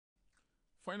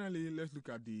Finally, let's look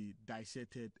at the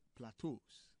dissected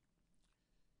plateaus.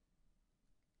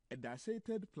 A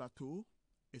dissected plateau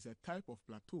is a type of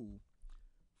plateau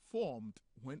formed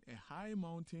when a high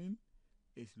mountain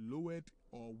is lowered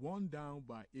or worn down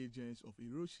by agents of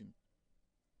erosion,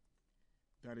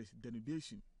 that is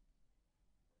denudation.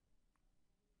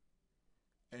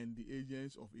 And the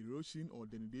agents of erosion or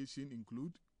denudation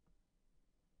include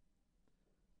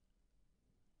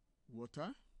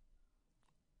water,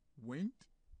 wind,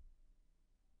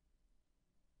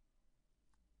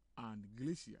 and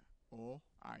glacier or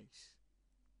ice.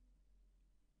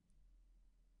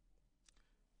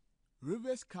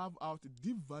 Rivers carve out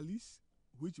deep valleys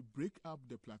which break up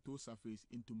the plateau surface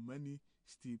into many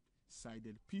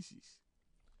steep-sided pieces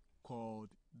called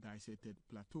dissected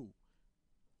plateau.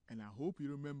 And I hope you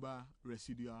remember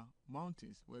residual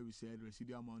mountains, where we said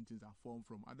residual mountains are formed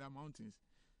from other mountains.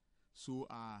 So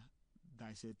are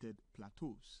dissected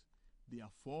plateaus. They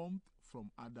are formed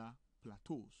from other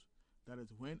plateaus. That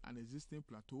is when an existing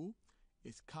plateau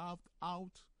is carved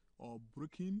out or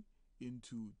broken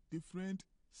into different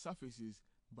surfaces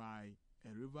by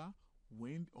a river,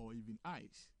 wind, or even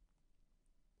ice.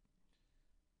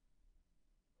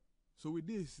 So with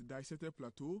this, dissected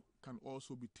plateau can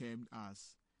also be termed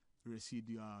as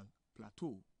residual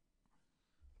plateau.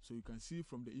 So you can see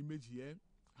from the image here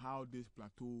how this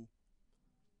plateau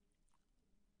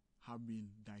have been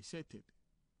dissected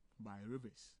by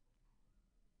rivers.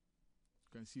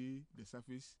 You can see the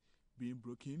surface being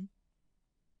broken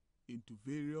into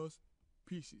various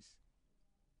pieces.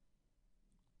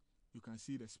 You can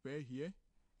see the spur here,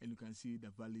 and you can see the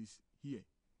valleys here.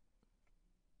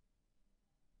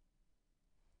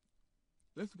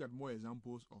 Let's look at more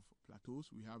examples of plateaus.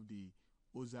 We have the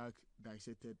Ozark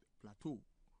dissected plateau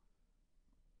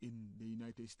in the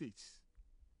United States.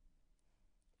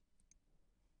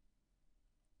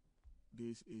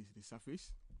 This is the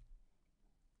surface.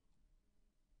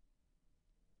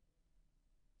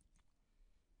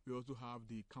 We also have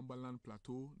the Cumberland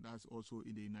Plateau, that's also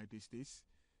in the United States.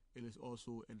 It is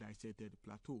also a dissected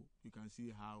plateau. You can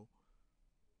see how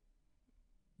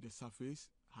the surface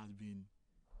has been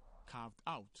carved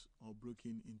out or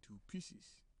broken into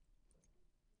pieces.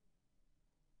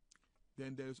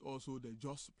 Then there is also the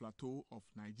Jos Plateau of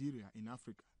Nigeria in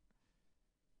Africa.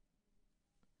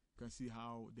 You can see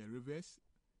how the rivers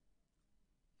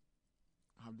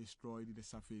have destroyed the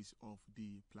surface of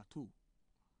the plateau.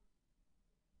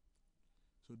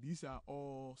 So these are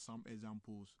all some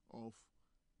examples of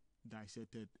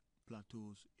dissected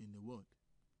plateaus in the world.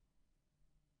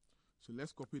 So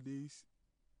let's copy these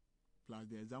plus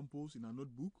the examples in a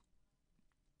notebook.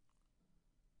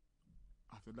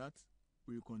 After that,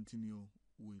 we'll continue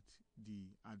with the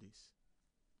others.